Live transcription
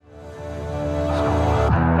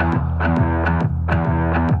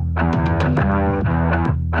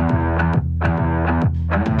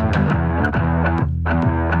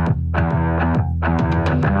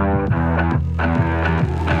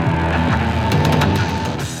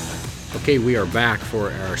Okay, we are back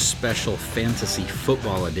for our special fantasy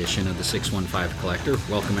football edition of the 615 Collector.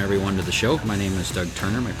 Welcome everyone to the show. My name is Doug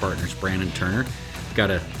Turner. My partner is Brandon Turner. We've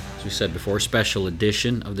got as we said before, special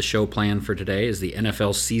edition of the show planned for today as the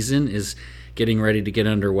NFL season is getting ready to get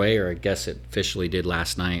underway, or I guess it officially did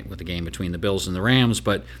last night with the game between the Bills and the Rams,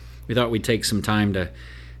 but we thought we'd take some time to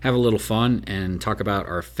have a little fun and talk about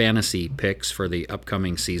our fantasy picks for the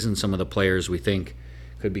upcoming season, some of the players we think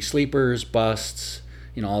could be sleepers, busts,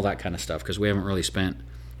 all that kind of stuff, because we haven't really spent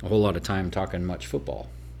a whole lot of time talking much football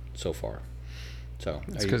so far. So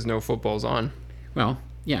it's because no football's on. Well,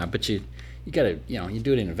 yeah, but you got to, you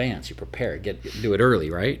do it in advance. You prepare, do it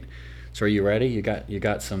early, right? So are you ready? You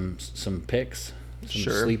got some picks, some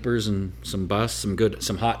Sure. sleepers and some busts,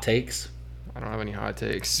 some hot takes. I don't have any hot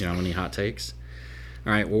takes. You don't have any hot takes?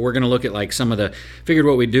 All right, well, we're going to look at figured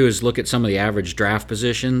what we'd do is look at some of the average draft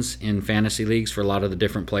positions in fantasy leagues for a lot of the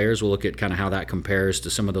different players. We'll look at kind of how that compares to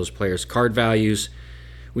some of those players' card values.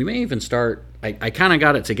 We may even start, I kind of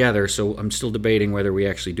got it together, so I'm still debating whether we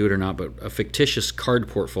actually do it or not, but a fictitious card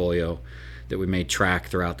portfolio that we may track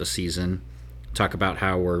throughout the season. Talk about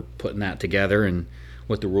how we're putting that together and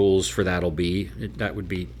what the rules for that'll be.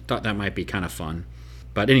 Thought that might be kind of fun.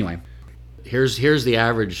 But anyway, here's the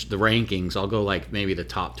average, the rankings. I'll go like maybe the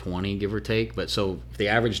top 20, give or take. But so the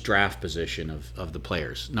average draft position of the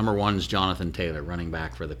players. Number 1 is Jonathan Taylor, running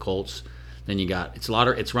back for the Colts. Then you got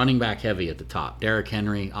it's running back heavy at the top. Derrick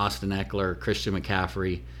Henry, Austin Eckler, Christian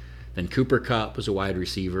McCaffrey. Then Cooper Kupp was a wide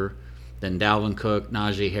receiver. Then Dalvin Cook,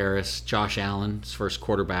 Najee Harris, Josh Allen, his first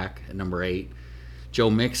quarterback at number 8. Joe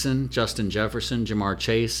Mixon, Justin Jefferson, Jamar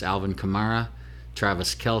Chase, Alvin Kamara,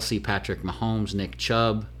 Travis Kelce, Patrick Mahomes, Nick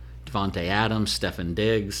Chubb, Devontae Adams, Stefon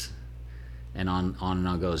Diggs, and on and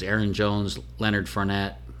on goes. Aaron Jones, Leonard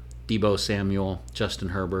Fournette, Deebo Samuel, Justin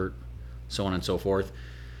Herbert, so on and so forth.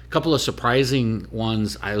 A couple of surprising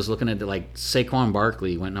ones. I was looking at like Saquon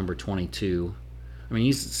Barkley went number 22. I mean,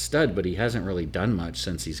 he's a stud, but he hasn't really done much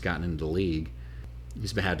since he's gotten into the league.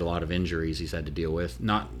 He's had a lot of injuries he's had to deal with.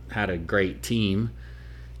 Not had a great team.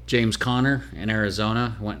 James Conner in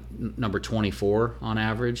Arizona went number 24 on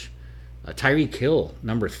average. Tyreek Hill,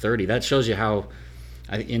 number 30. That shows you how,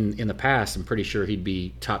 in the past, I'm pretty sure he'd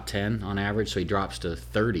be top 10 on average, so he drops to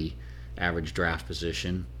 30 average draft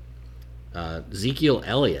position. Ezekiel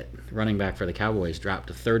Elliott, running back for the Cowboys, dropped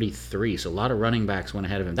to 33, so a lot of running backs went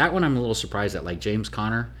ahead of him. That one I'm a little surprised at, like James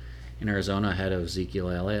Conner in Arizona ahead of Ezekiel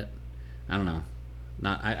Elliott. I don't know.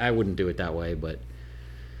 I wouldn't do it that way, but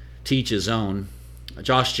to each his own.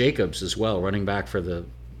 Josh Jacobs as well, running back for the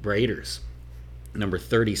Raiders, number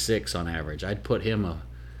 36 on average. I'd put him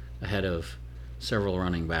ahead of several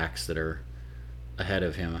running backs that are ahead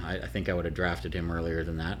of him. I think I would have drafted him earlier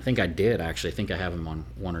than that. I think I did, actually. I think I have him on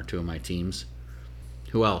one or two of my teams.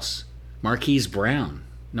 Who else? Marquise Brown,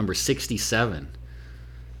 number 67.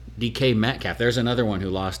 DK Metcalf. There's another one who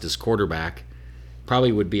lost his quarterback.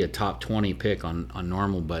 Probably would be a top 20 pick on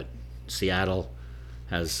normal, but Seattle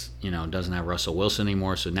doesn't have Russell Wilson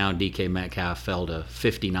anymore, so now DK Metcalf fell to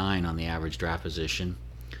 59 on the average draft position.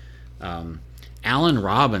 Allen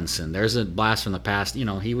Robinson, there's a blast from the past.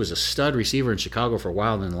 He was a stud receiver in Chicago for a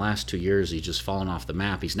while, and in the last 2 years he's just fallen off the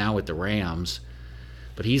map. He's now with the Rams,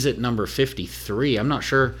 but he's at number 53. I'm not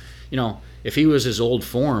sure, if he was his old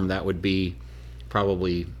form, that would be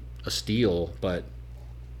probably a steal, but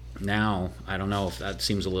now I don't know if that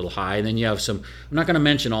seems a little high. And then you have some, I'm not going to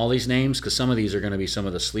mention all these names because some of these are going to be some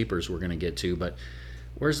of the sleepers we're going to get to, but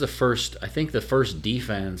where's the first? I think the first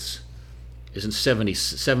defense is in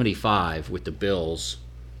 75 with the Bills.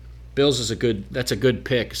 Bills that's a good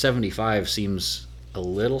pick. 75 seems a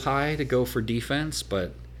little high to go for defense,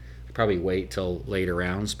 but probably wait till later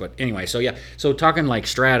rounds. But anyway, so talking like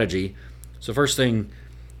strategy. So first thing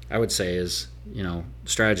I would say is,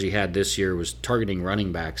 strategy had this year was targeting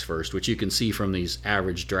running backs first, which you can see from these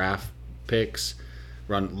average draft picks.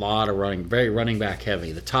 Very running back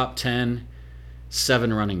heavy. The top 10,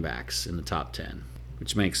 7 running backs in the top 10,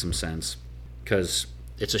 which makes some sense because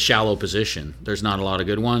it's a shallow position. There's not a lot of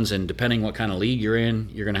good ones, and depending what kind of league you're in,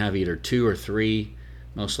 you're going to have either 2 or 3,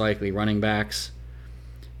 most likely, running backs,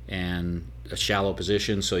 and a shallow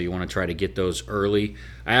position, so you want to try to get those early.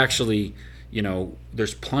 I actually,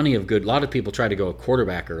 there's plenty of good. A lot of people try to go a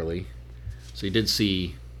quarterback early. So you did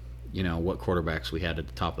see, what quarterbacks we had at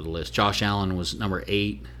the top of the list. Josh Allen was number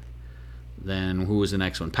 8. Then who was the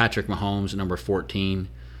next one? Patrick Mahomes at number 14.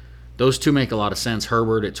 Those two make a lot of sense.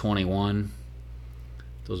 Herbert at 21.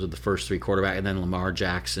 Those are the first 3 quarterbacks. And then Lamar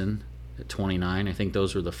Jackson at 29. I think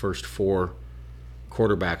those were the first 4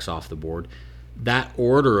 quarterbacks off the board. That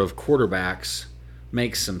order of quarterbacks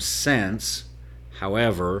makes some sense.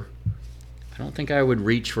 However, I don't think I would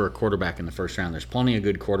reach for a quarterback in the first round. There's plenty of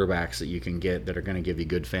good quarterbacks that you can get that are going to give you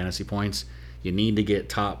good fantasy points. You need to get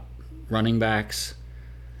top running backs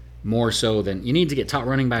more so than you need to get top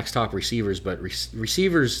running backs, top receivers. But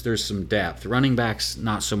receivers, there's some depth. Running backs,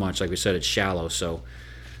 not so much. Like we said, it's shallow. So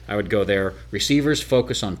I would go there. Receivers,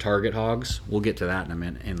 focus on target hogs. We'll get to that in a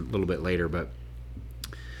minute, in a little bit later. But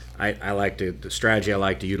the strategy I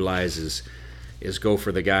like to utilize is go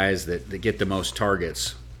for the guys that get the most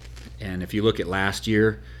targets. And if you look at last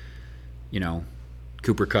year,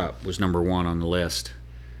 Cooper Kupp was number 1 on the list.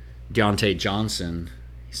 Deontay Johnson,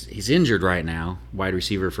 he's injured right now, wide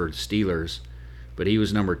receiver for the Steelers, but he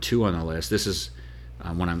was number 2 on the list. This is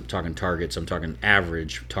when I'm talking targets, I'm talking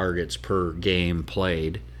average targets per game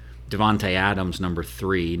played. Devontae Adams, number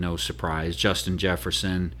 3, no surprise. Justin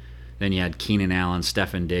Jefferson. Then you had Keenan Allen,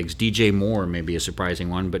 Stefon Diggs. DJ Moore may be a surprising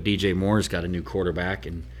one, but DJ Moore's got a new quarterback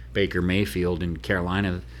in Baker Mayfield in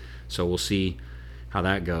Carolina, so we'll see how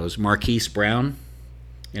that goes. Marquise Brown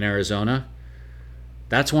in Arizona.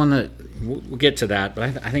 That's one that we'll get to that,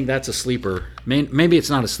 but I think that's a sleeper. Maybe it's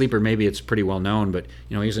not a sleeper. Maybe it's pretty well known, but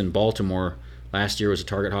he was in Baltimore last year. Was a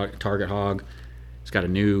target hog. He's got a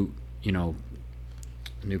new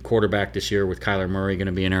quarterback this year with Kyler Murray going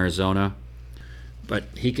to be in Arizona. But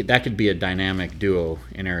that could be a dynamic duo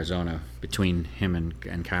in Arizona between him and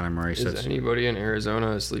Kyler Murray. Is anybody in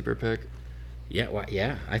Arizona a sleeper pick?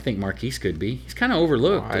 Yeah, I think Marquise could be. He's kind of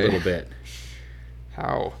overlooked a little bit.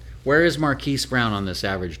 How? Where is Marquise Brown on this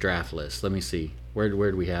average draft list? Let me see. Where do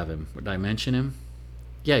we have him? Did I mention him?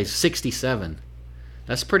 Yeah, he's 67.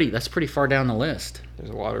 That's pretty far down the list.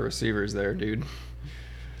 There's a lot of receivers there, dude.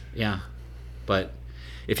 Yeah, but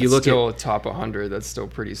if you look at top 100, that's still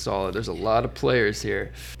pretty solid. There's a lot of players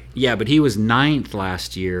here. Yeah, but he was 9th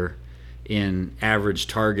last year in average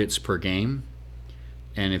targets per game.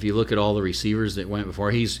 And if you look at all the receivers that went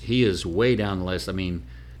before, he is way down the list. I mean,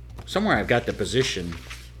 somewhere I've got the position.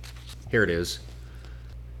 Here it is.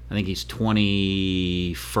 I think he's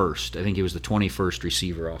 21st. I think he was the 21st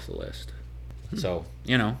receiver off the list. So,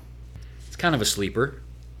 it's kind of a sleeper,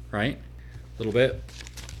 right? A little bit.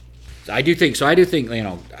 I do think, I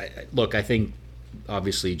think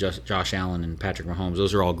obviously Josh Allen and Patrick Mahomes,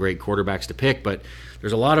 those are all great quarterbacks to pick, but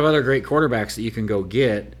there's a lot of other great quarterbacks that you can go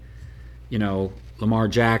get. Lamar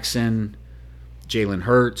Jackson, Jalen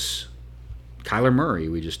Hurts, Kyler Murray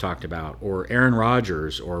we just talked about, or Aaron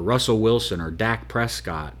Rodgers, or Russell Wilson, or Dak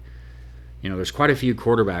Prescott. There's quite a few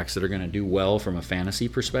quarterbacks that are going to do well from a fantasy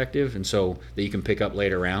perspective, and so that you can pick up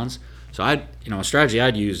later rounds. So a strategy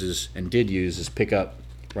I'd use is pick up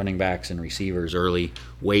running backs and receivers early,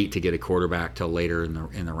 wait to get a quarterback till later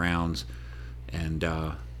in the rounds, and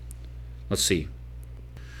let's see.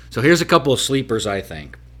 So here's a couple of sleepers I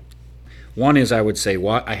think. One is, I would say,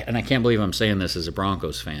 and I can't believe I'm saying this as a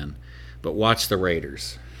Broncos fan, but watch the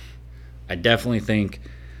Raiders. I definitely think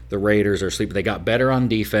the Raiders are sleepers. They got better on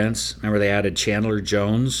defense. Remember, they added Chandler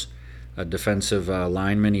Jones, a defensive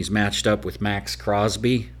lineman. He's matched up with Max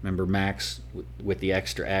Crosby. Remember Max with the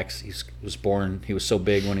extra X? He was so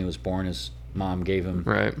big when he was born, his mom gave him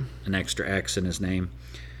an extra X in his name.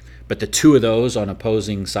 But the two of those on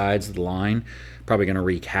opposing sides of the line probably going to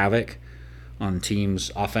wreak havoc on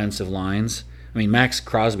teams' offensive lines. I mean, Max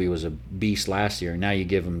Crosby was a beast last year. Now you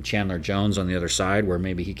give him Chandler Jones on the other side, where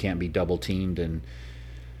maybe he can't be double-teamed and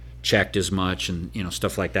checked as much and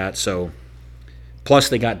stuff like that. So, plus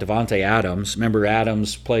they got Devontae Adams. Remember,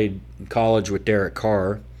 Adams played in college with Derek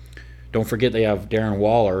Carr. Don't forget they have Darren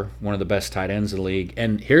Waller, one of the best tight ends in the league.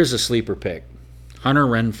 And here's a sleeper pick, Hunter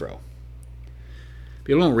Renfrow.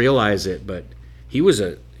 People don't realize it, but he was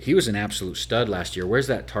an absolute stud last year. Where's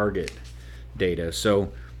that target data?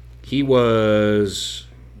 So he was,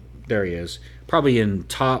 there he is, probably in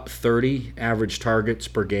top 30 average targets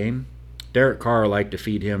per game. Derek Carr liked to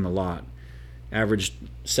feed him a lot. Averaged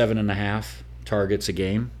 7.5 targets a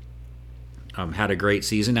game. Had a great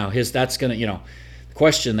season. Now that's gonna, the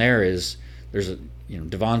question there is,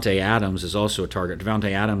 Devontae Adams is also a target.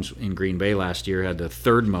 Devontae Adams in Green Bay last year had the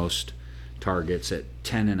third most targets at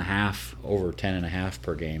 10.5, over 10.5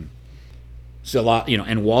 per game. So a lot,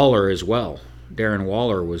 and Waller as well. Darren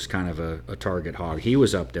Waller was kind of a target hog. He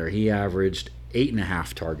was up there. He averaged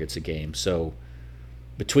 8.5 targets a game. So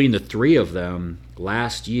between the three of them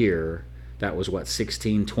last year, that was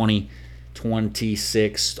 16, 20,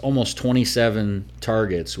 26, almost 27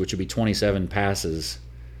 targets, which would be 27 passes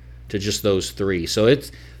to just those three. So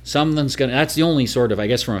that's the only sort of, I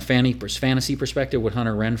guess, from a fantasy perspective with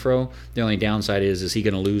Hunter Renfrow, the only downside is he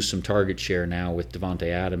going to lose some target share now with Devontae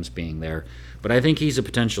Adams being there. But I think he's a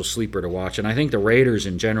potential sleeper to watch. And I think the Raiders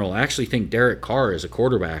in general, I actually think Derek Carr as a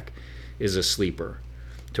quarterback is a sleeper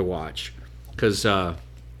to watch. because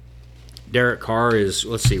Derek Carr is,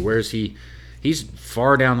 let's see, where's he? He's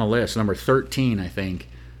far down the list, number 13, I think,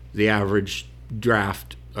 the average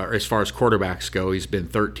draft, or as far as quarterbacks go, he's been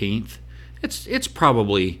 13th. It's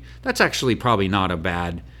probably, that's actually probably not a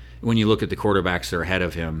bad, when you look at the quarterbacks that are ahead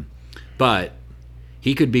of him. But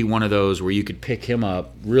he could be one of those where you could pick him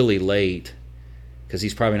up really late because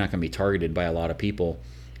he's probably not going to be targeted by a lot of people.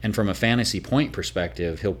 And from a fantasy point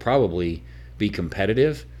perspective, he'll probably be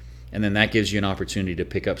competitive. And then that gives you an opportunity to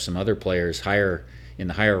pick up some other players higher in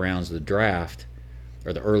the higher rounds of the draft,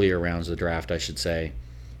 or the earlier rounds of the draft, I should say,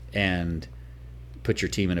 and put your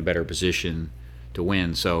team in a better position to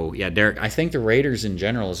win. So, yeah, Derek, I think the Raiders in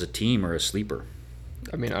general as a team are a sleeper.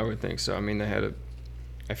 I mean, I would think so. I mean,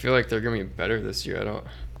 I feel like they're going to be better this year.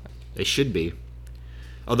 They should be.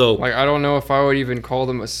 Although, like, I don't know if I would even call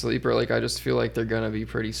them a sleeper. Like, I just feel like they're going to be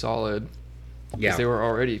pretty solid. Yeah.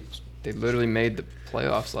 They literally made the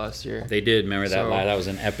playoffs last year. They did. Remember that? That was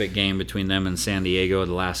an epic game between them and San Diego,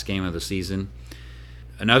 the last game of the season.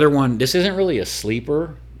 Another one, this isn't really a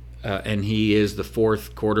sleeper, and he is the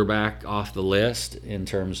fourth quarterback off the list in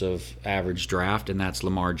terms of average draft, and that's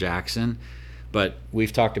Lamar Jackson. But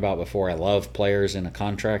we've talked about before, I love players in a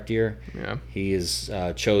contract year. Yeah. He is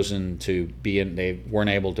chosen to be in, they weren't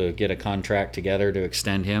able to get a contract together to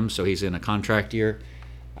extend him, so he's in a contract year.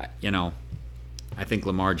 I think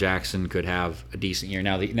Lamar Jackson could have a decent year.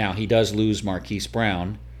 Now he does lose Marquise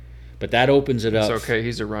Brown, but that opens it up. It's okay.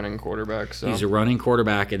 He's a running quarterback. So. He's a running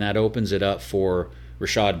quarterback, and that opens it up for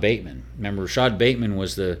Rashad Bateman. Remember, Rashad Bateman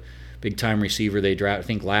was the big-time receiver they drafted, I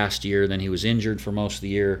think, last year. Then he was injured for most of the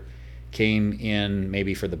year, came in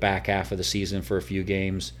maybe for the back half of the season for a few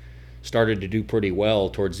games, started to do pretty well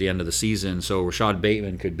towards the end of the season. So Rashad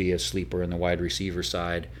Bateman could be a sleeper in the wide receiver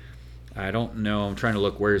side. I don't know. I'm trying to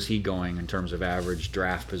look, where's he going in terms of average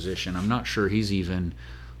draft position. I'm not sure he's even,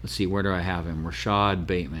 let's see, where do I have him? Rashad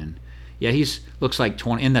Bateman. Yeah, he's looks like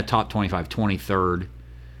in the top 25, 23rd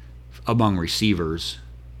among receivers,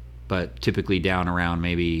 but typically down around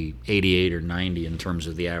maybe 88 or 90 in terms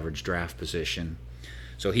of the average draft position.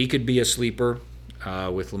 So he could be a sleeper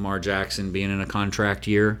with Lamar Jackson being in a contract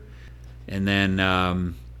year. And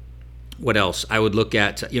then what else? I would look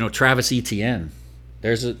at, Travis Etienne.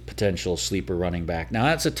 There's a potential sleeper running back. Now,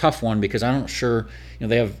 that's a tough one because I'm not sure.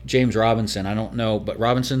 They have James Robinson. I don't know, but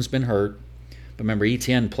Robinson's been hurt. But remember,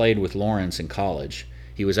 Etienne played with Lawrence in college.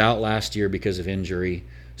 He was out last year because of injury.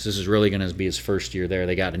 So this is really going to be his first year there.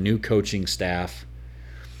 They got a new coaching staff.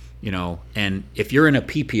 And if you're in a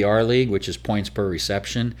PPR league, which is points per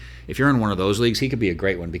reception, if you're in one of those leagues, he could be a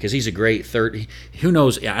great one because he's a great third. Who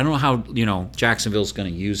knows? I don't know how, Jacksonville's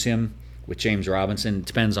going to use him with James Robinson. It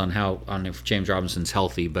depends on if James Robinson's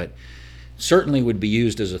healthy, but certainly would be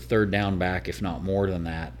used as a third down back, if not more than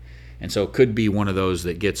that. And so it could be one of those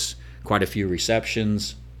that gets quite a few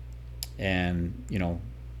receptions and,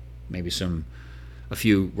 maybe a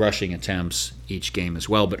few rushing attempts each game as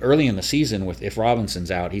well. But early in the season, if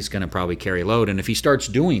Robinson's out, he's going to probably carry load. And if he starts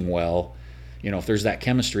doing well, if there's that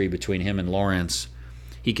chemistry between him and Lawrence,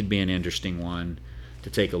 he could be an interesting one to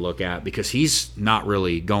take a look at because he's not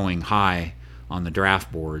really going high on the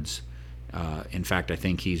draft boards. In fact, I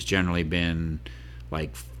think he's generally been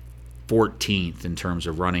like 14th in terms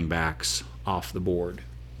of running backs off the board.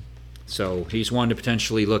 So he's one to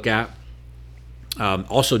potentially look at.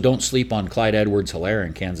 Also, don't sleep on Clyde Edwards-Helaire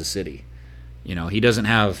in Kansas City. He doesn't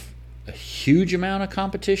have a huge amount of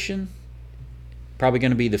competition. Probably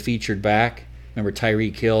going to be the featured back. Remember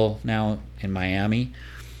Tyreek Hill now in Miami.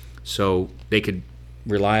 So they could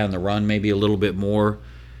rely on the run maybe a little bit more,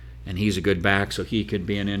 and he's a good back, so he could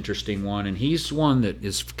be an interesting one. And he's one that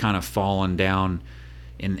is kind of fallen down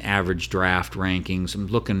in average draft rankings.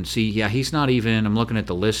 He's not even, I'm looking at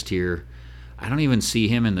the list here, I don't even see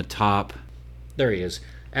him in the top. There he is.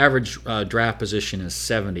 Average draft position is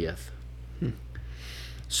 70th.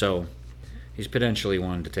 So he's potentially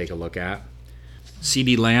one to take a look at.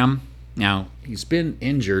 CeeDee Lamb, now he's been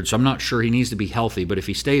injured, so I'm not sure he needs to be healthy, but if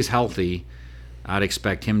he stays healthy, I'd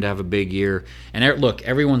expect him to have a big year. And look,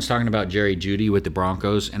 everyone's talking about Jerry Jeudy with the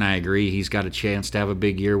Broncos, and I agree he's got a chance to have a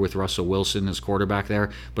big year with Russell Wilson as quarterback there.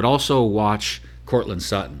 But also watch Courtland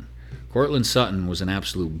Sutton. Courtland Sutton was an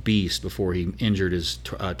absolute beast before he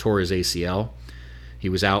tore his ACL. He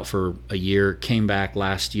was out for a year, came back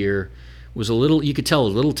last year. Was a little, you could tell, a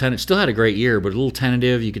little tentative. Still had a great year, but a little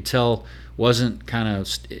tentative. You could tell wasn't kind of,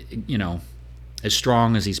 as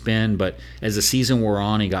strong as he's been, but as the season wore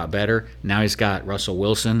on, he got better. Now he's got Russell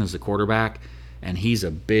Wilson as the quarterback, and he's a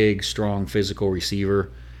big, strong, physical receiver.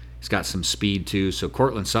 He's got some speed too. So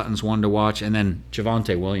Cortland Sutton's one to watch. And then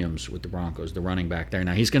Javonte Williams with the Broncos, the running back there.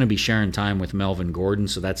 Now, he's going to be sharing time with Melvin Gordon,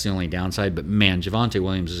 so that's the only downside. But, man, Javonte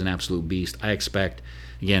Williams is an absolute beast. I expect,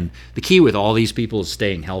 again, the key with all these people is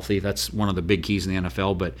staying healthy. That's one of the big keys in the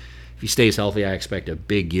NFL. But if he stays healthy, I expect a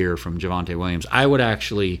big year from Javonte Williams. I would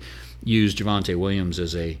actually use Javonte Williams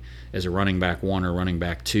as a running back 1 or running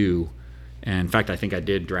back 2. And, in fact, I think I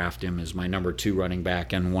did draft him as my number 2 running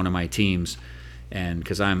back on one of my teams. And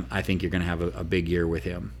because I think you're going to have a big year with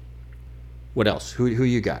him. What else? Who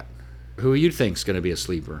you got? Who you think's going to be a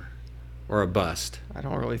sleeper or a bust? I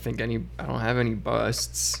don't really think I don't have any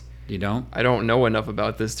busts. You don't? I don't know enough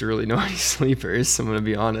about this to really know any sleepers. I'm gonna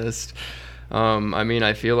be honest. I mean,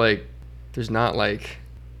 I feel like there's not like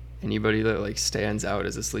anybody that like stands out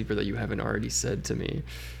as a sleeper that you haven't already said to me.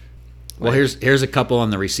 Well, here's a couple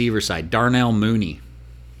on the receiver side. Darnell Mooney.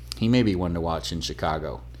 He may be one to watch in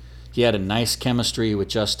Chicago. He had a nice chemistry with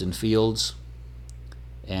Justin Fields,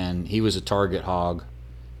 and he was a target hog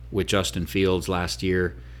with Justin Fields last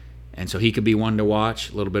year. And so he could be one to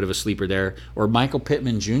watch, a little bit of a sleeper there. Or Michael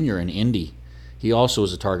Pittman Jr. in Indy. He also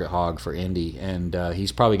is a target hog for Indy, and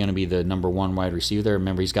he's probably going to be the number 1 wide receiver there.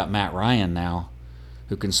 Remember, he's got Matt Ryan now,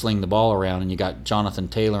 who can sling the ball around, and you got Jonathan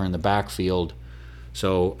Taylor in the backfield.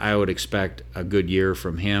 So I would expect a good year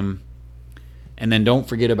from him. And then don't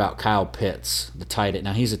forget about Kyle Pitts, the tight end.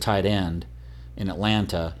 Now, he's a tight end in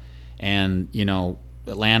Atlanta. And, you know,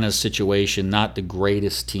 Atlanta's situation, not the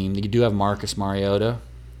greatest team. You do have Marcus Mariota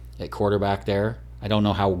at quarterback there. I don't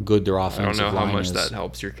know how good their offensive line is. I don't know how much that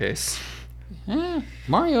helps your case.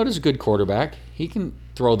 Mariota's a good quarterback. He can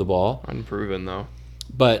throw the ball. Unproven, though.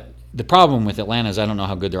 But the problem with Atlanta is I don't know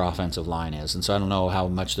how good their offensive line is. And so I don't know how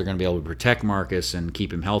much they're going to be able to protect Marcus and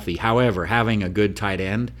keep him healthy. However, having a good tight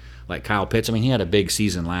end like Kyle Pitts, I mean, he had a big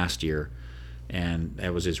season last year, and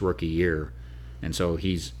that was his rookie year. And so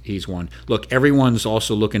he's one. Look, everyone's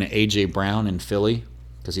also looking at A.J. Brown in Philly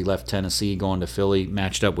because he left Tennessee going to Philly,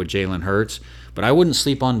 matched up with Jalen Hurts. But I wouldn't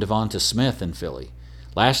sleep on Devonta Smith in Philly.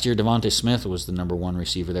 Last year, Devonta Smith was the number 1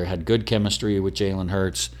 receiver there, had good chemistry with Jalen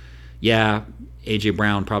Hurts. Yeah, A.J.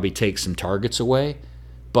 Brown probably takes some targets away,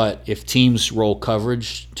 but if teams roll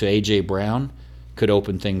coverage to A.J. Brown, could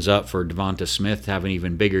open things up for Devonta Smith to have an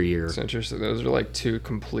even bigger year. It's interesting. Those are like 2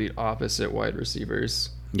 complete opposite wide receivers.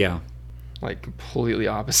 Yeah. Like completely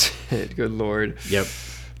opposite. Good Lord. Yep.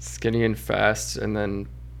 Skinny and fast, and then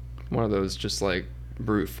one of those just like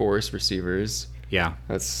brute force receivers. Yeah.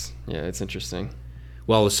 It's interesting.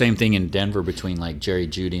 Well, the same thing in Denver between like Jerry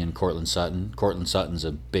Jeudy and Cortland Sutton. Cortland Sutton's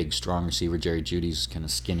a big, strong receiver. Jerry Judy's kind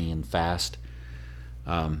of skinny and fast.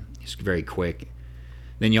 He's very quick.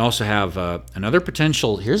 Then you also have another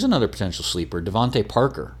potential sleeper, Devontae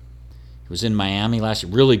Parker. He was in Miami last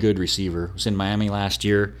year, really good receiver. Was in Miami last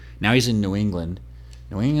year. Now he's in New England.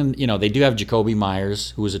 New England, you know, they do have Jacoby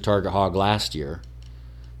Myers, who was a target hog last year.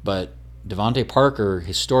 But Devontae Parker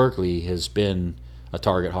historically has been a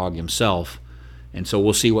target hog himself. And so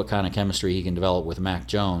we'll see what kind of chemistry he can develop with Mac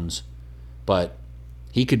Jones. But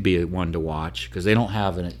he could be one to watch because they don't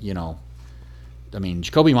have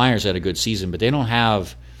Jacoby Myers had a good season, but they don't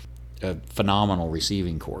have a phenomenal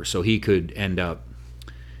receiving core. So he could end up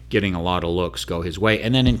getting a lot of looks go his way.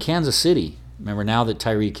 And then in Kansas City, remember now that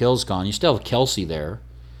Tyreek Hill's gone, you still have Kelsey there.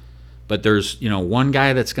 But there's, one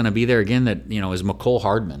guy that's going to be there again that, is McCole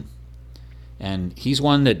Hardman. And he's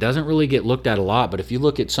one that doesn't really get looked at a lot. But if you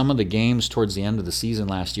look at some of the games towards the end of the season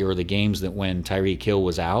last year or the games that when Tyreek Hill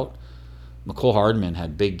was out, McCole Hardman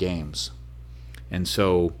had big games. And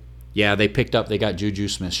so, yeah, they got Juju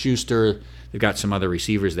Smith-Schuster. They've got some other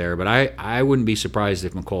receivers there. But I wouldn't be surprised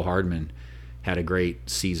if McCole Hardman had a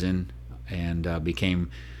great season and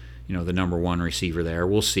became, the number 1 receiver there.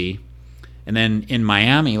 We'll see. And then in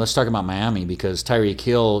Miami, let's talk about Miami because Tyreek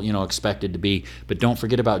Hill, expected to be. But don't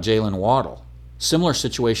forget about Jalen Waddle. Similar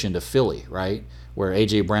situation to Philly, right? Where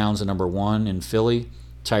A.J. Brown's the number 1 in Philly,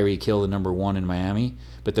 Tyreek Hill the number 1 in Miami.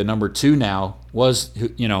 But the number 2 now was,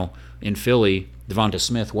 in Philly, Devonta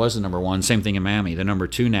Smith was the number 1. Same thing in Miami. The number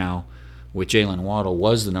 2 now with Jalen Waddle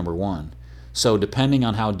was the number 1. So depending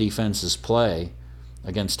on how defenses play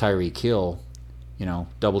against Tyreek Hill,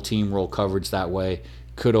 double team roll coverage that way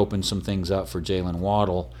could open some things up for Jalen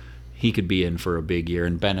Waddle. He could be in for a big year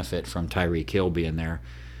and benefit from Tyreek Hill being there.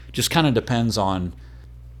 Just kind of depends on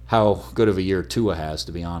how good of a year Tua has,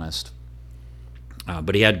 to be honest.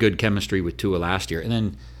 But he had good chemistry with Tua last year. And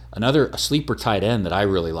then a sleeper tight end that I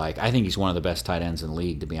really like. I think he's one of the best tight ends in the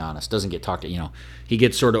league, to be honest. Doesn't get talked to, he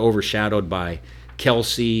gets sort of overshadowed by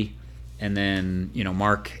Kelsey and then,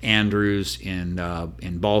 Mark Andrews in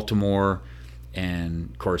Baltimore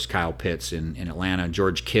and of course Kyle Pitts in Atlanta,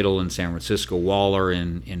 George Kittle in San Francisco, Waller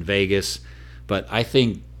in Vegas. But I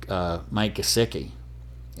think Mike Gesicki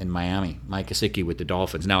in Miami, Mike Gesicki with the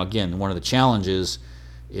Dolphins. Now again, one of the challenges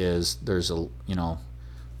is there's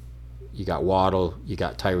you got Waddle, you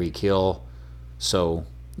got Tyreek Hill, so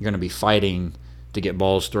you're going to be fighting to get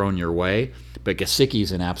balls thrown your way. But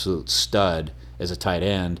Gesicki's an absolute stud as a tight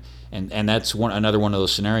end, and that's another one of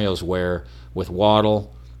those scenarios where with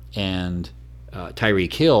Waddle and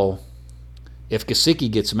Tyreek Hill, if Gesicki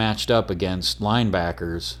gets matched up against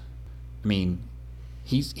linebackers, I mean,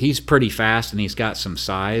 he's pretty fast and he's got some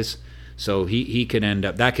size, so he could end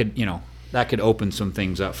up that could open some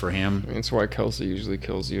things up for him. That's why Kelsey usually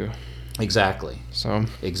kills you. Exactly. So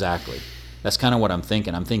exactly, that's kind of what I'm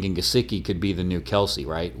thinking. I'm thinking Gesicki could be the new Kelsey,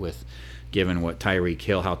 right? With given what how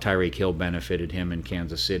Tyreek Hill benefited him in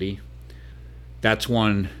Kansas City. That's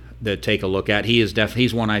one to take a look at.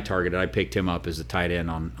 He's one I targeted. I picked him up as a tight end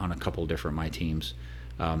on a couple different my teams.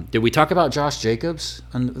 Did we talk about Josh Jacobs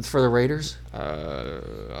for the Raiders?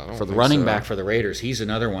 For the running back for the Raiders, he's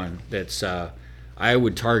another one that's I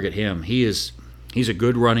would target him. He's a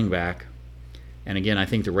good running back, and again, I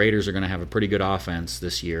think the Raiders are going to have a pretty good offense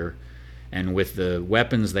this year. And with the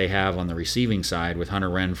weapons they have on the receiving side, with Hunter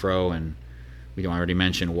Renfrow and we already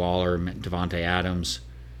mentioned Waller, Devontae Adams,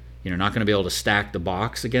 not going to be able to stack the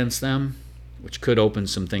box against them, which could open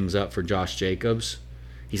some things up for Josh Jacobs.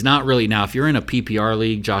 He's not really, now if you're in a PPR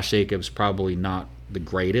league, Josh Jacobs probably not the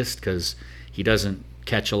greatest because he doesn't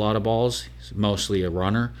catch a lot of balls. He's mostly a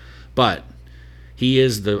runner, but he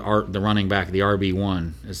is the running back, the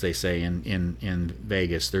RB1, as they say in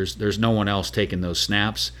Vegas. There's no one else taking those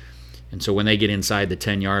snaps. And so when they get inside the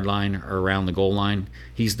 10-yard line or around the goal line,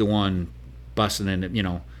 he's the one busting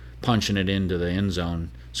it, punching it into the end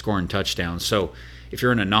zone, scoring touchdowns. So if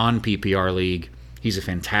you're in a non-PPR league, he's a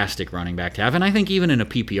fantastic running back to have. And I think even in a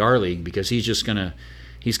PPR league, because he's gonna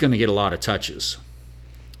get a lot of touches.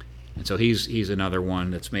 And so he's another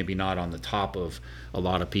one that's maybe not on the top of a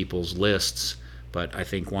lot of people's lists, but I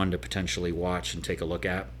think one to potentially watch and take a look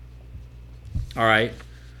at. All right.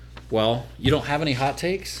 Well, you don't have any hot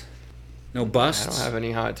takes? No busts? I don't have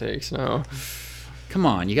any hot takes, no. Come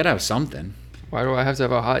on, you got to have something. Why do I have to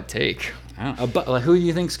have a hot take? Who do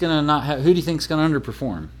you think's going to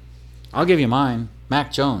underperform? I'll give you mine.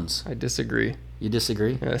 Mac Jones. I disagree. You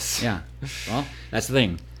disagree? Yes. Yeah. Well, that's the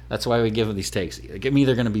thing. That's why we give them these takes. I'm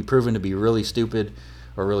either going to be proven to be really stupid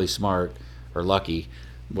or really smart or lucky,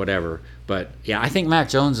 whatever. But, yeah, I think Mac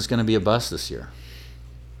Jones is going to be a bust this year.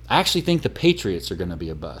 I actually think the Patriots are going to be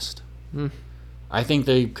a bust. I think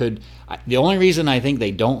they could. The only reason I think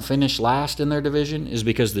they don't finish last in their division is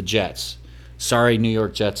because the Jets. Sorry, New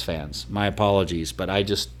York Jets fans. My apologies, but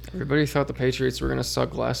Everybody thought the Patriots were going to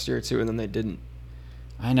suck last year, too, and then they didn't.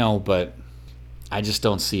 I know, but I just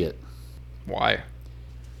don't see it. Why?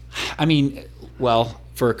 I mean, well,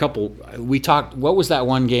 for a couple, we talked, what was that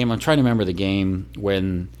one game? I'm trying to remember the game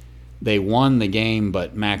when they won the game,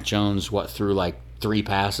 but Mac Jones, threw like 3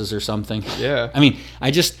 passes or something? Yeah. I mean,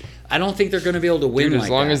 I don't think they're going to be able to win. Dude, as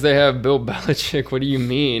long as they have Bill Belichick, what do you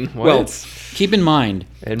mean? What? Well, keep in mind,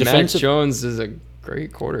 and Mac Jones is a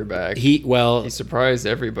great quarterback. He surprised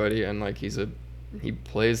everybody, and he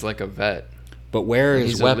plays like a vet. But where are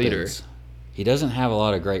his weapons? He doesn't have a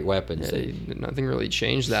lot of great weapons. Yeah, nothing really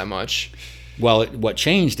changed that much. Well, what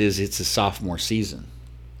changed is it's a sophomore season.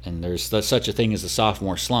 And there's such a thing as a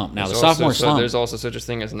sophomore slump. Now, there's also such a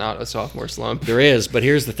thing as not a sophomore slump. There is, but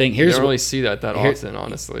here's the thing. You don't really see that often,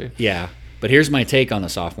 honestly. Yeah, but here's my take on the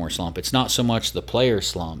sophomore slump. It's not so much the player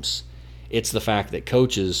slumps. It's the fact that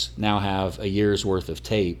coaches now have a year's worth of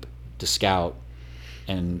tape to scout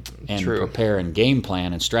and prepare and game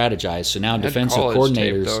plan and strategize. So now defensive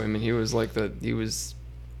coordinators. Tape, though. I mean, he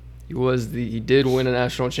did win a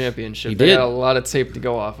national championship. He did. They had a lot of tape to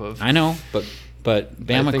go off of. I know, but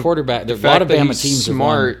Bama quarterback, a lot of Bama teams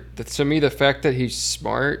smart. To me, the fact that he's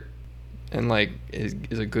smart and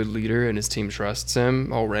is a good leader and his team trusts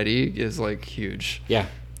him already is huge. Yeah,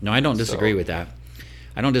 no, I don't disagree with that.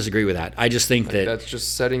 I just think that that's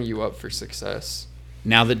just setting you up for success.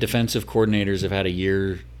 Now that defensive coordinators have had a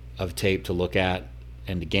year of tape to look at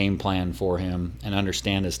and to game plan for him and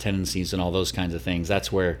understand his tendencies and all those kinds of things,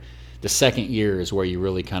 that's where the second year is where you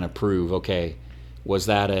really kind of prove, okay, was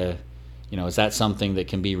that is that something that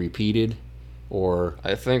can be repeated? Or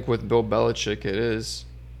I think with Bill Belichick it is.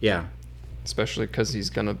 Yeah. Especially because he's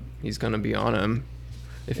gonna be on him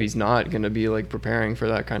if he's not gonna be preparing for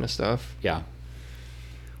that kind of stuff. Yeah.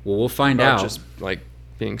 Well, we'll find out. Just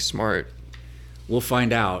being smart. We'll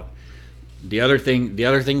find out. The other thing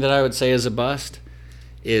that I would say is a bust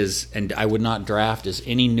and I would not draft, is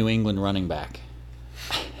any New England running back.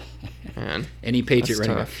 Man, any Patriot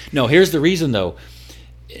running tough. back. No, here's the reason though.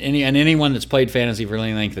 Anyone that's played fantasy for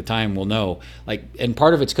any length of time will know. And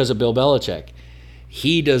part of it's because of Bill Belichick.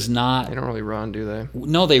 He does not. They don't really run, do they?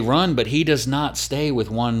 No, they run, but he does not stay with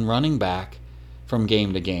one running back from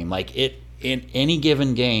game to game. In any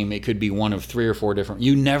given game, it could be one of 3 or 4 different.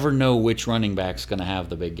 You never know which running back's going to have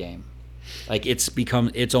the big game.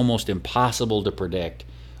 It's almost impossible to predict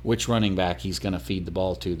which running back he's going to feed the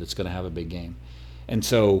ball to that's going to have a big game. And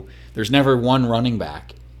so there's never one running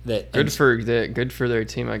back that good for their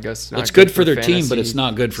team, I guess. It's good for their team, but it's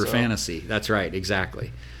not good for fantasy. That's right,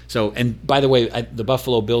 exactly. So, and by the way, the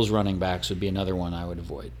Buffalo Bills running backs would be another one I would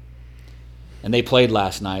avoid. And they played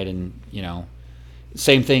last night, and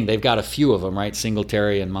same thing. They've got a few of them, right?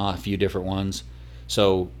 Singletary and Ma, a few different ones.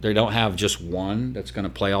 So they don't have just one that's going to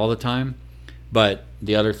play all the time. But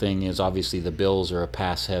the other thing is, obviously, the Bills are a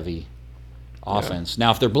pass-heavy offense. Yeah.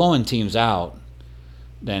 Now, if they're blowing teams out,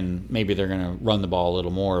 then maybe they're going to run the ball a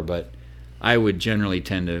little more. But I would generally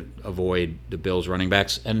tend to avoid the Bills running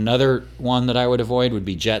backs. And another one that I would avoid would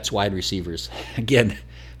be Jets wide receivers. Again,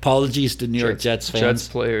 apologies to New York Jets fans. Jets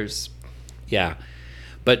players. Yeah.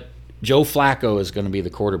 But Joe Flacco is going to be the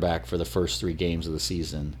quarterback for the first 3 games of the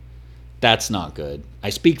season. That's not good.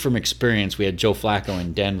 I speak from experience. We had Joe Flacco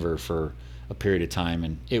in Denver for a period of time,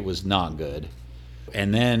 and it was not good.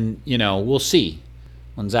 And then, we'll see.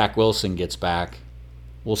 When Zach Wilson gets back,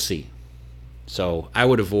 we'll see. So I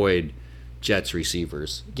would avoid Jets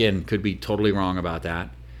receivers. Again, could be totally wrong about that.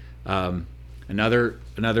 Another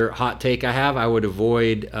hot take I would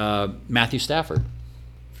avoid Matthew Stafford.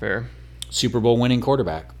 Fair. Super Bowl winning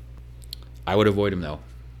quarterback. I would avoid him though.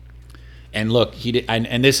 And look, he did,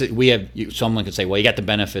 and this we have. Someone could say, well, you got the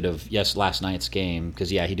benefit of last night's game because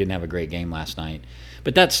he didn't have a great game last night.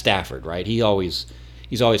 But that's Stafford, right? He's always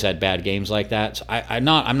had bad games like that. So I'm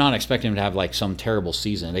not expecting him to have like some terrible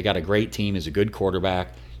season. They got a great team. He's a good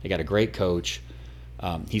quarterback. They got a great coach.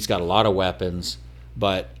 He's got a lot of weapons.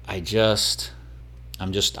 But I'm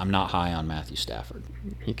not high on Matthew Stafford.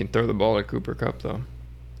 He can throw the ball at Cooper Kupp though.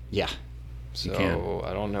 Yeah. So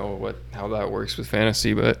I don't know how that works with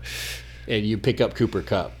fantasy, but and you pick up Cooper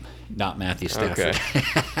Kupp, not Matthew Stafford.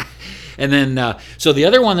 Okay. And then so the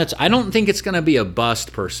other one I don't think it's going to be a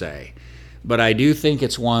bust per se, but I do think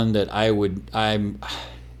it's one that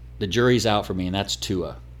the jury's out for me, and that's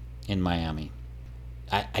Tua in Miami.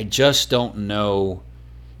 I just don't know.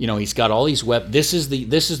 He's got all these weapons. This is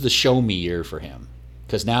the show me year for him.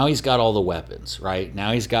 Because now he's got all the weapons, right?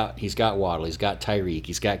 Now he's got Waddle, he's got Tyreek,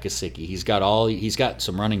 he's got Gesicki, he's got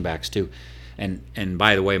some running backs too, and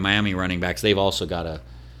by the way, Miami running backs, they've also got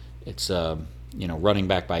running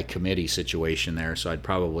back by committee situation there, so I'd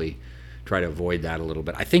probably try to avoid that a little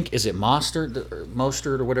bit. I think is it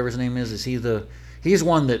Mostert or whatever his name is? He's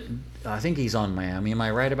one that I think he's on Miami. Am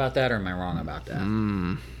I right about that or am I wrong about that?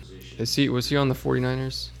 Was he on the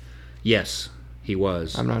 49ers? Yes, he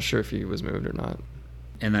was. I'm not sure if he was moved or not.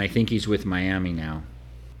 And I think he's with Miami now.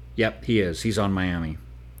 Yep, he is. He's on Miami.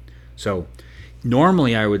 So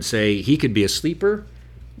normally I would say he could be a sleeper,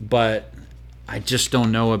 but I just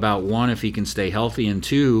don't know about, one, if he can stay healthy, and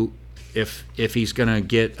two, if he's going to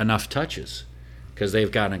get enough touches, because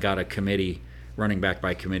they've got a committee, running back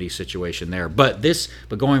by committee situation there. But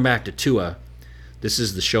going back to Tua, this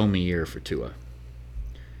is the show me year for Tua.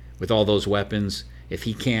 With all those weapons, if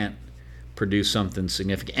he can't produce something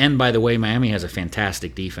significant. And by the way, Miami has a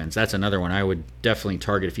fantastic defense. That's another one I would definitely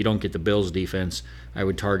target. If you don't get the Bills defense, I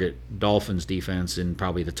would target Dolphins defense in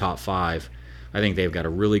probably the top 5. I think they've got a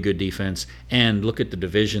really good defense. And look at the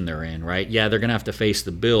division they're in, right? Yeah, they're going to have to face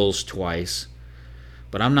the Bills twice,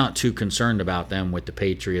 but I'm not too concerned about them with the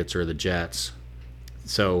Patriots or the Jets.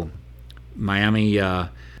 So Miami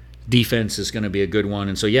defense is going to be a good one.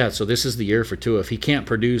 And so this is the year for Tua. If he can't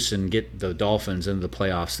produce and get the Dolphins into the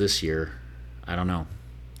playoffs this year, I don't know.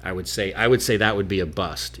 I would say that would be a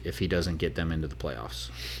bust if he doesn't get them into the playoffs.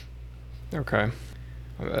 Okay.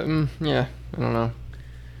 Yeah, I don't know.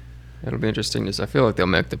 It'll be interesting. I feel like they'll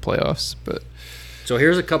make the playoffs, but. So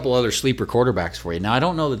here's a couple other sleeper quarterbacks for you. Now, I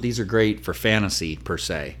don't know that these are great for fantasy per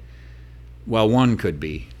se. Well, one could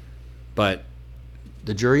be, but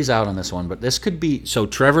the jury's out on this one. But this could be. So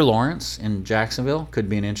Trevor Lawrence in Jacksonville could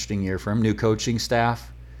be an interesting year for him. New coaching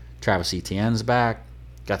staff. Travis Etienne's back.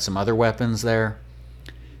 Got some other weapons there.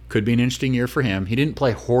 Could be an interesting year for him. He didn't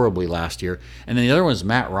play horribly last year. And then the other one is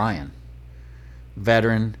Matt Ryan,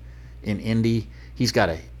 veteran in Indy. He's got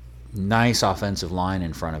a nice offensive line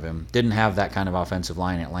in front of him. Didn't have that kind of offensive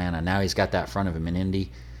line in Atlanta. Now he's got that front of him in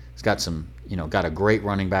Indy. He's got got a great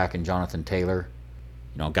running back in Jonathan Taylor.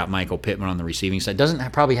 got Michael Pittman on the receiving side.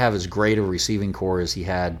 Doesn't probably have as great a receiving core as he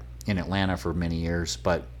had in Atlanta for many years,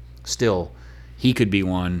 but still, he could be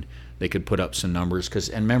one. They could put up some numbers.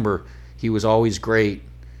 And remember, he was always great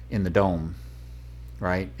in the Dome,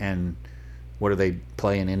 right? And what do they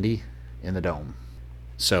play in Indy? In the Dome.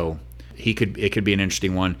 So it could be an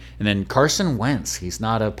interesting one. And then Carson Wentz, he's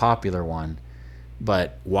not a popular one.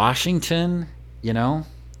 But Washington, they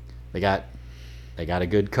got a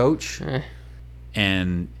good coach.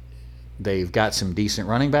 And they've got some decent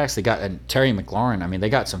running backs. They got Terry McLaurin. I mean, they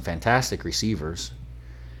got some fantastic receivers.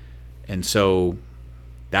 And so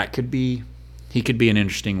he could be an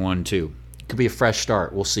interesting one too. It could be a fresh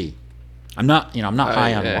start. We'll see. I'm not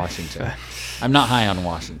high on Washington. I'm not high on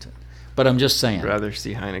Washington. But I'm just saying. I'd rather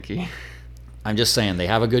see Heineke. I'm just saying they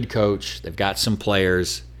have a good coach. They've got some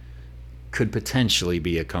players. Could potentially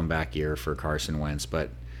be a comeback year for Carson Wentz, but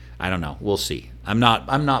I don't know. We'll see. I'm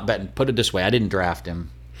not betting. Put it this way, I didn't draft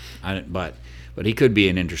him, but he could be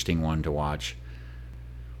an interesting one to watch.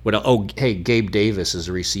 Hey, Gabe Davis is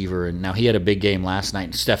a receiver, and now he had a big game last night.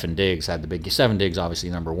 And Stefan Diggs had the big. Stefan Diggs obviously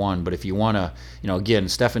number one, but if you want to, again,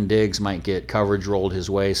 Stefan Diggs might get coverage rolled his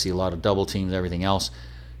way, see a lot of double teams, everything else.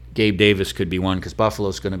 Gabe Davis could be one because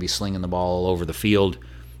Buffalo's going to be slinging the ball all over the field,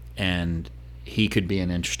 and he could be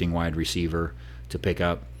an interesting wide receiver to pick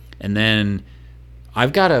up. And then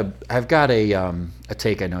I've got a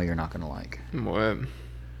take I know you're not going to like. What?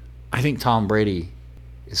 I think Tom Brady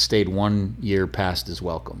has stayed 1 year past his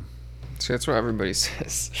welcome. See, that's what everybody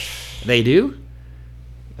says. They do?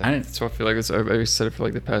 That's what I feel like everybody said it for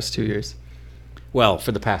like the past 2 years. Well,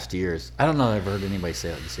 for the past 2 years. I don't know if I've heard anybody say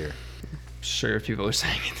it this year. Sure, people are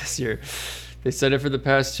saying it this year. They said it for the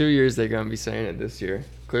past 2 years. They're going to be saying it this year.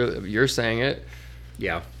 Clearly, you're saying it.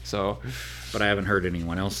 Yeah. So, but I haven't heard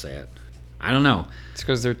anyone else say it. I don't know. It's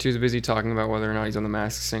because they're too busy talking about whether or not he's on The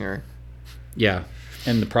Masked Singer. Yeah.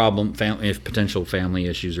 And the problem, if potential family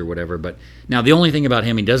issues or whatever. But now the only thing about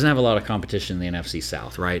him, he doesn't have a lot of competition in the NFC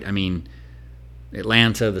South, right? I mean,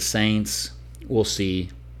 Atlanta, the Saints, we'll see.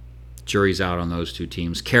 Jury's out on those two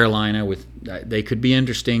teams. Carolina, they could be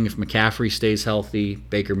interesting if McCaffrey stays healthy.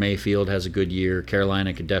 Baker Mayfield has a good year.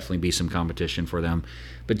 Carolina could definitely be some competition for them.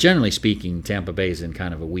 But generally speaking, Tampa Bay's in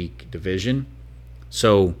kind of a weak division.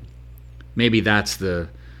 So maybe that's the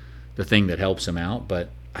thing that helps him out. But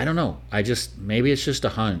I don't know. Maybe it's just a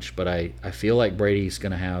hunch, but I feel like Brady's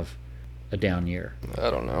going to have a down year. I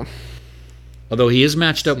don't know. Although he is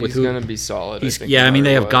matched up with who? He's going to be solid.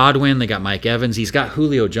 They have Godwin. They got Mike Evans. He's got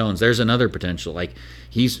Julio Jones. There's another potential. Like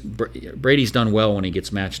Brady's done well when he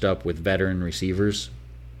gets matched up with veteran receivers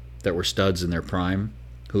that were studs in their prime.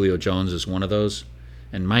 Julio Jones is one of those,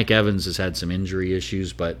 and Mike Evans has had some injury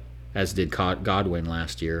issues, but as did Godwin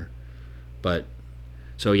last year. But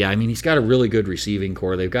so yeah, I mean he's got a really good receiving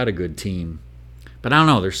core. They've got a good team, but I don't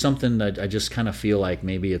know. There's something that I just kind of feel like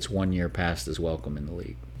maybe it's 1 year past his welcome in the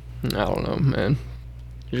league. I don't know, man.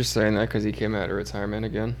 You're just saying that because he came out of retirement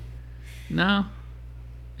again? No.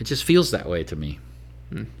 It just feels that way to me.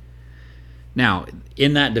 Now,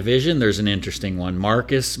 in that division, there's an interesting one.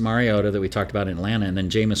 Marcus Mariota that we talked about in Atlanta, and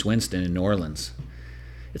then Jameis Winston in New Orleans.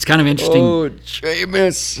 It's kind of interesting. Oh,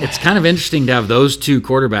 Jameis. It's kind of interesting to have those two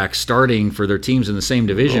quarterbacks starting for their teams in the same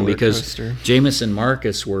division because Jameis and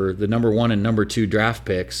Marcus were the number 1 and number 2 draft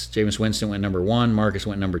picks. Jameis Winston went number 1. Marcus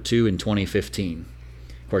went number 2 in 2015.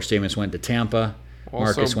 Of course, Jameis went to Tampa.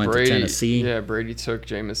 Marcus went to Tennessee. Yeah, Brady took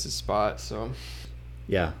Jameis' spot. So,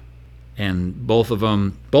 yeah, and both of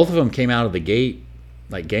them came out of the gate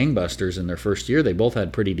like gangbusters in their first year. They both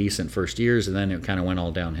had pretty decent first years, and then it kind of went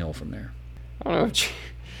all downhill from there. I don't know if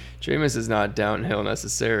Jameis is not downhill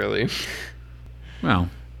necessarily. Well,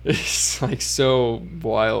 it's like so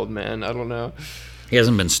wild, man. I don't know. He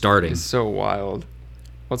hasn't been starting. It's so wild.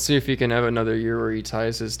 Let's see if he can have another year where he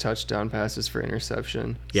ties his touchdown passes for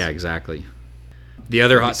interception. Yeah, exactly. The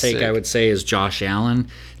other hot take I would say is Josh Allen.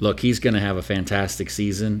 Look, he's going to have a fantastic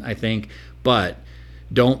season, I think, but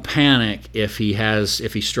don't panic if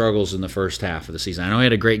he struggles in the first half of the season. I know he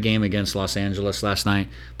had a great game against Los Angeles last night,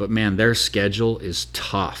 but man, their schedule is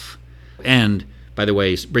tough. And by the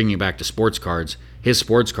way, bringing it back to sports cards, his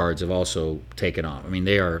sports cards have also taken off. I mean,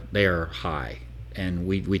 they are high. And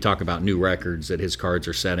we talk about new records that his cards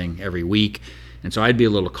are setting every week. And so I'd be a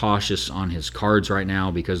little cautious on his cards right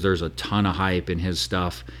now because there's a ton of hype in his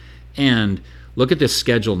stuff. And look at this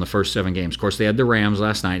schedule in the first 7 games. Of course, they had the Rams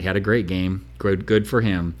last night. He had a great game. Good for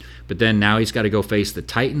him. But then now he's got to go face the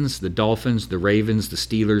Titans, the Dolphins, the Ravens, the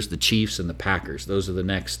Steelers, the Chiefs, and the Packers. Those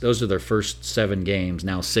are their first 7 games.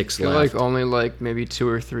 Now 6 left. I feel like only maybe 2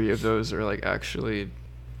 or 3 of those are actually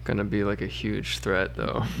going to be like a huge threat,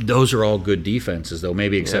 though. Those are all good defenses, though,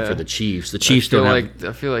 maybe except for the Chiefs. The Chiefs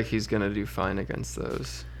I feel like he's going to do fine against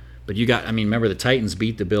those. But remember the Titans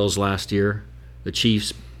beat the Bills last year. The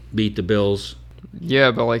Chiefs beat the Bills.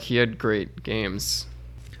 Yeah, but like he had great games.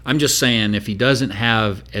 I'm just saying if he doesn't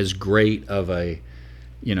have as great of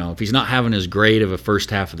if he's not having as great of a first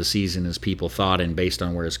half of the season as people thought and based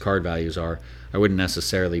on where his card values are, I wouldn't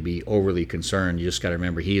necessarily be overly concerned. You just got to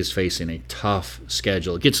remember he is facing a tough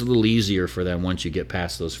schedule. It gets a little easier for them once you get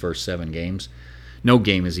past those first 7 games. No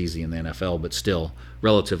game is easy in the NFL, but still,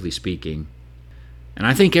 relatively speaking. And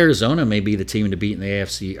I think Arizona may be the team to beat in the in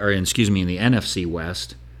the NFC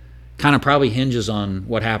West. Kind of probably hinges on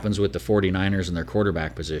what happens with the 49ers and their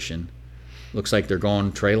quarterback position. Looks like they're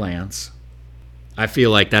going Trey Lance. I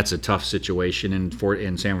feel like that's a tough situation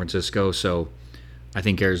in San Francisco, so I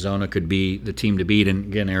think Arizona could be the team to beat. And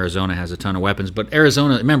again, Arizona has a ton of weapons. But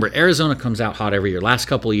Arizona comes out hot every year. Last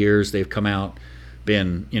couple of years, they've come out,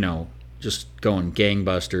 been, just going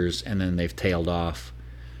gangbusters, and then they've tailed off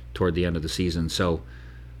toward the end of the season. So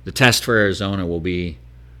the test for Arizona will be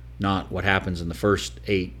not what happens in the first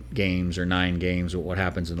 8 games or 9 games, but what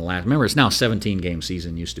happens in the last. Remember, it's now a 17-game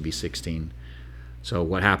season, used to be 16. So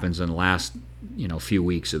what happens in the last, few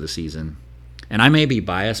weeks of the season. And I may be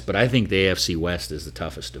biased, but I think the AFC West is the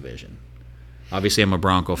toughest division. Obviously, I'm a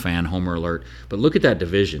Bronco fan, homer alert. But look at that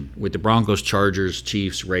division with the Broncos, Chargers,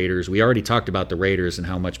 Chiefs, Raiders. We already talked about the Raiders and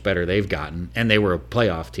how much better they've gotten, and they were a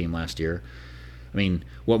playoff team last year. I mean,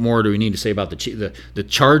 what more do we need to say about the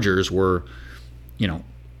Chargers were,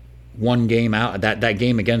 one game out. That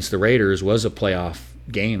game against the Raiders was a playoff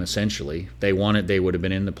game, essentially. They won it, they would have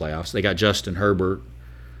been in the playoffs. They got Justin Herbert,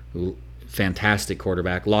 fantastic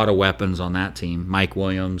quarterback, a lot of weapons on that team. Mike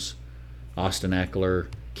Williams, Austin Eckler,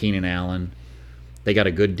 Keenan Allen. They got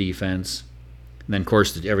a good defense. And then, of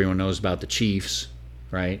course, everyone knows about the Chiefs,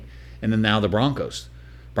 right? And then now the Broncos.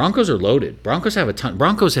 Broncos are loaded. Broncos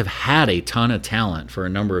have had a ton of talent for a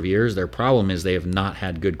number of years. Their problem is they have not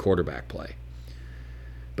had good quarterback play.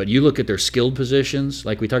 But you look at their skilled positions,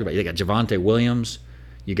 like we talked about. You got Javonte Williams.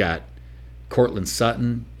 You got Cortland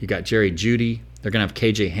Sutton. You got Jerry Jeudy. They're going to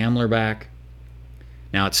have KJ Hamler back.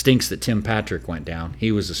 Now, it stinks that Tim Patrick went down.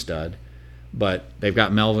 He was a stud. But they've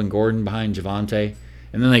got Melvin Gordon behind Javonte.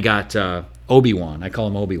 And then they got Obi-Wan. I call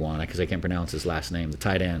him Obi-Wan because I can't pronounce his last name, the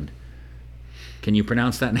tight end. Can you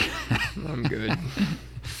pronounce that name? I'm good.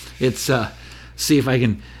 It's, see if I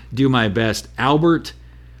can do my best. Albert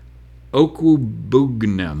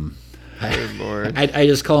Okwuegbunam. Good Lord. I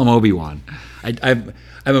just call him Obi-Wan.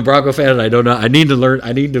 I'm a Bronco fan, and I don't know. I need to learn.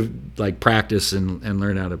 I need to practice and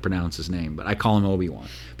learn how to pronounce his name. But I call him Obi-Wan.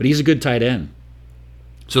 But he's a good tight end.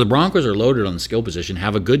 So the Broncos are loaded on the skill position,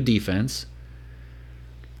 have a good defense.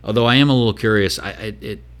 Although I am a little curious,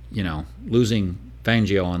 losing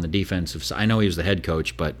Fangio on the defensive side. I know he was the head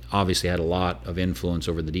coach, but obviously had a lot of influence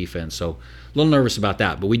over the defense. So a little nervous about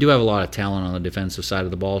that. But we do have a lot of talent on the defensive side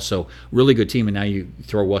of the ball. So really good team. And now you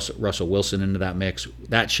throw Russell Wilson into that mix.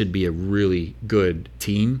 That should be a really good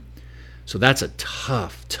team. So that's a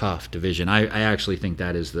tough, tough division. I actually think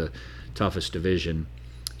that is the toughest division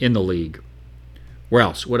in the league. Where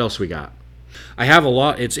else? What else we got? I have a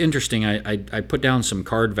lot. It's interesting. I put down some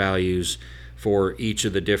card values for each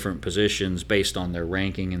of the different positions based on their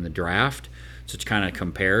ranking in the draft, so to kind of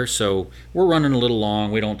compare. So we're running a little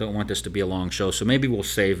long. We don't want this to be a long show, so maybe we'll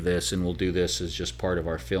save this and we'll do this as just part of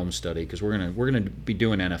our film study because we're gonna be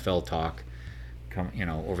doing NFL talk,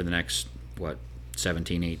 over the next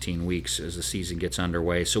 17, 18 weeks as the season gets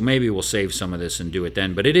underway. So maybe we'll save some of this and do it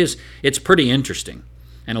then. But it's pretty interesting,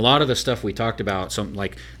 and a lot of the stuff we talked about, some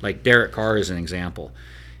like Derek Carr is an example.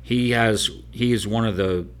 He is one of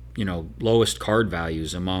the lowest card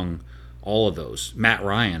values among all of those. Matt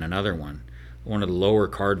Ryan, another one of the lower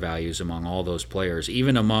card values among all those players,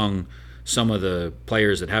 even among some of the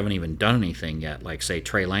players that haven't even done anything yet, like, say,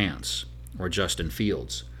 Trey Lance or Justin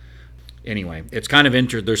Fields. Anyway, it's kind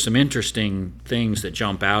of there's some interesting things that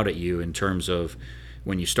jump out at you in terms of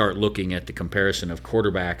when you start looking at the comparison of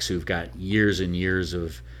quarterbacks who've got years and years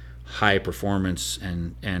of high performance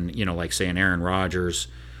and like, say, an Aaron Rodgers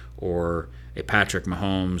or a Patrick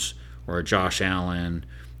Mahomes or a Josh Allen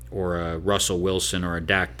or a Russell Wilson or a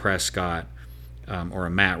Dak Prescott or a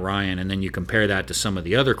Matt Ryan, and then you compare that to some of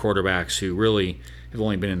the other quarterbacks who really have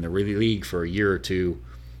only been in the league for a year or two,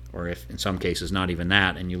 or if in some cases not even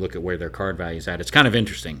that, and you look at where their card value is at. It's kind of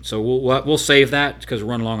interesting. So we'll save that because we're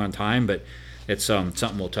running long on time, but it's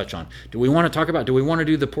something we'll touch on. Do we want to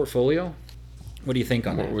do the portfolio? What do you think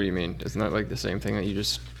on that? What do you mean? Isn't that like the same thing that you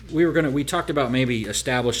just... We talked about maybe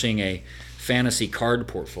establishing a fantasy card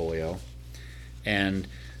portfolio, and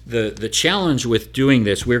the challenge with doing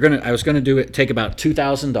this, I was gonna take about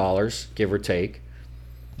 $2,000, give or take,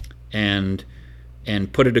 and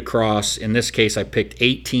put it across. In this case, I picked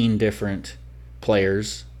 18 different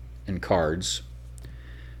players and cards,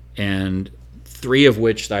 and 3 of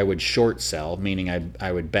which I would short sell, meaning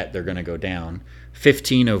I would bet they're going to go down,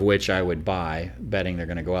 15 of which I would buy, betting they're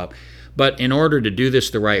going to go up. But in order to do this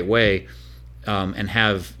the right way, and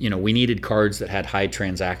have, we needed cards that had high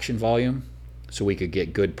transaction volume so we could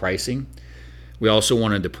get good pricing. We also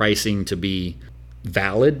wanted the pricing to be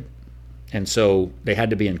valid, and so they had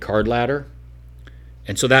to be in card ladder.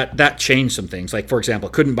 And so that changed some things. Like, for example,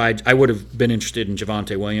 I would have been interested in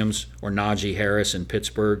Javonte Williams or Najee Harris in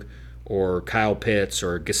Pittsburgh, or Kyle Pitts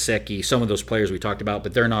or Gesicki, some of those players we talked about,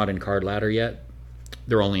 but they're not in card ladder yet.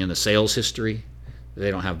 They're only in the sales history.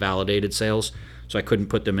 They don't have validated sales, so I couldn't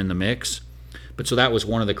put them in the mix. But so that was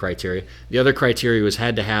one of the criteria. The other criteria was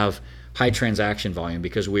had to have high transaction volume,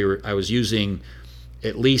 because I was using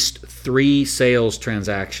at least 3 sales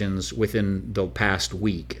transactions within the past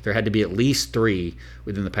week. There had to be at least 3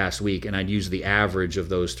 within the past week, and I'd use the average of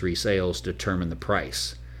those 3 sales to determine the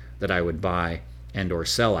price that I would buy and or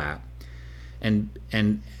sell at. And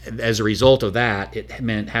as a result of that, it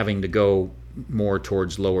meant having to go more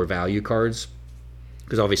towards lower value cards,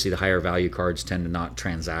 because obviously the higher value cards tend to not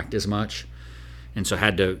transact as much, and so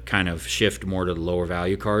had to kind of shift more to the lower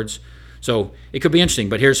value cards. So it could be interesting,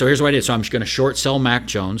 but here's what I did. So I'm just going to short sell Mac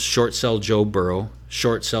Jones, short sell Joe Burrow,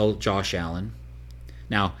 short sell Josh Allen.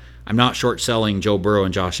 Now, I'm not short selling Joe Burrow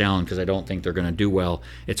and Josh Allen because I don't think they're going to do well.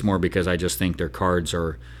 It's more because I just think their card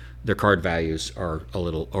values are a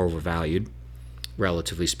little overvalued,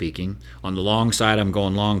 relatively speaking. On the long side, I'm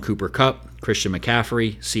going long Cooper Kupp, Christian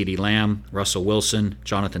McCaffrey, CeeDee Lamb, Russell Wilson,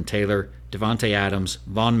 Jonathan Taylor, Devontae Adams,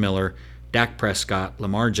 Von Miller, Dak Prescott,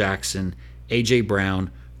 Lamar Jackson, A.J.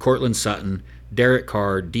 Brown, Cortland Sutton, Derek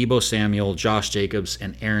Carr, Deebo Samuel, Josh Jacobs,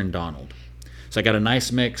 and Aaron Donald. So I got a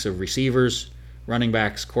nice mix of receivers, running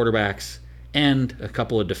backs, quarterbacks, and a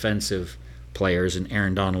couple of defensive players in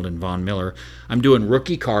Aaron Donald and Von Miller. I'm doing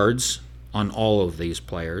rookie cards on all of these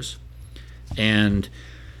players. And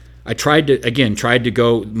I tried to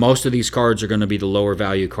go, most of these cards are going to be the lower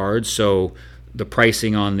value cards, so the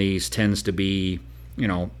pricing on these tends to be,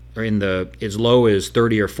 in the as low as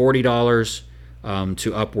 $30 or $40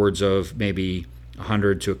 to upwards of maybe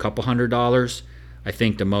 $100 to a couple $100. I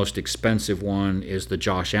think the most expensive one is the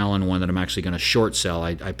Josh Allen one that I'm actually going to short sell.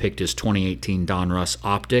 I picked his 2018 Donruss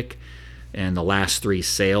Optic, and the last 3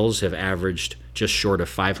 sales have averaged just short of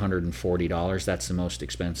 $540. That's the most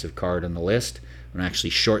expensive card on the list. I'm actually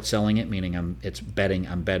short selling it, meaning I'm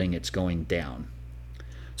betting it's going down.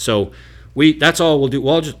 So that's all we'll do.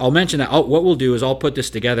 Well, I'll mention that. What we'll do is I'll put this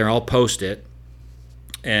together, I'll post it,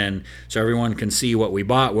 and so everyone can see what we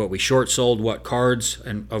bought, what we short sold, what cards,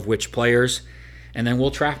 and of which players, and then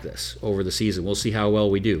we'll track this over the season. We'll see how well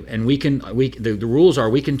we do, and the rules are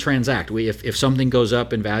we can transact. If something goes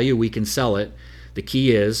up in value, we can sell it. The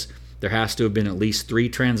key is there has to have been at least 3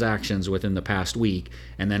 transactions within the past week,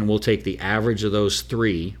 and then we'll take the average of those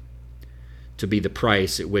 3 to be the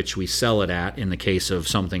price at which we sell it at in the case of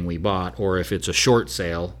something we bought, or if it's a short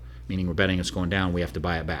sale, meaning we're betting it's going down, we have to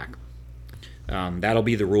buy it back. That'll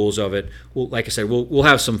be the rules of it. Like I said, we'll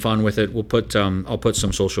have some fun with it. I'll put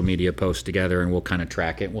some social media posts together, and we'll kind of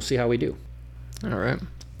track it, and we'll see how we do. All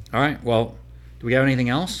right. Well, do we have anything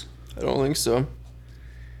else? I don't think so.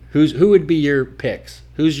 Who would be your picks?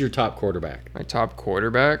 Who's your top quarterback? My top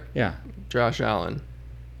quarterback? Yeah. Josh Allen.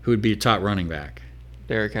 Who would be your top running back?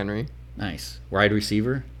 Derrick Henry. Nice. Wide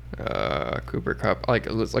receiver? Cooper Kupp.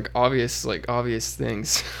 It's obvious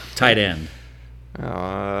things. Tight end.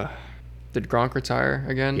 Did Gronk retire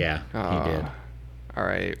again? Yeah, he did. All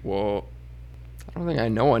right. Well, I don't think I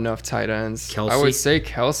know enough tight ends. Kelce? I would say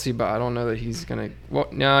Kelce, but I don't know that he's gonna. Well,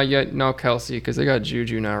 no, Kelce, because they got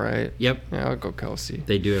Juju now, right? Yep. Yeah, I'll go Kelce.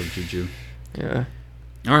 They do have Juju. Yeah.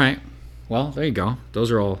 All right. Well, there you go. Those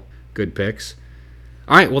are all good picks.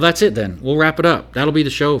 All right. Well, that's it then. We'll wrap it up. That'll be the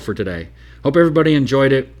show for today. Hope everybody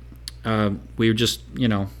enjoyed it. We just,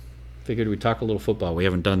 figured we'd talk a little football. We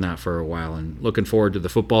haven't done that for a while, and looking forward to the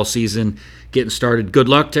football season getting started. Good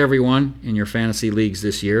luck to everyone in your fantasy leagues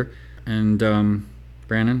this year. And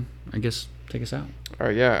Brandon, I guess take us out. All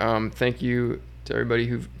right, yeah. Thank you to everybody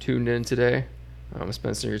who tuned in today.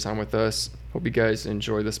 Spending your time with us. Hope you guys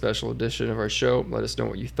enjoyed the special edition of our show. Let us know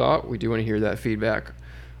what you thought. We do want to hear that feedback.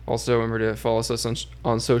 Also, remember to follow us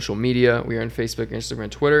on social media. We are on Facebook, Instagram,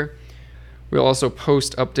 and Twitter. We'll also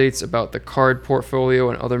post updates about the card portfolio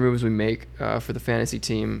and other moves we make for the fantasy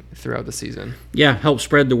team throughout the season. Yeah, help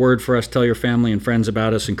spread the word for us. Tell your family and friends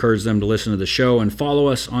about us. Encourage them to listen to the show and follow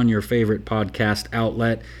us on your favorite podcast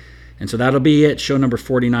outlet. And so that'll be it. Show number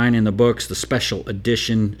 49 in the books, the special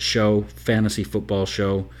edition show, fantasy football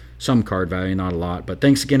show. Some card value, not a lot. But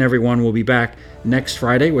thanks again, everyone. We'll be back next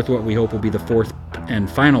Friday with what we hope will be the fourth and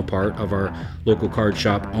final part of our local card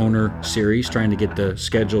shop owner series, trying to get the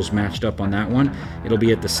schedules matched up on that one. It'll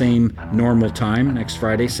be at the same normal time next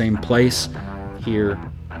Friday, same place here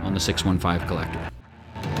on the 615 Collector.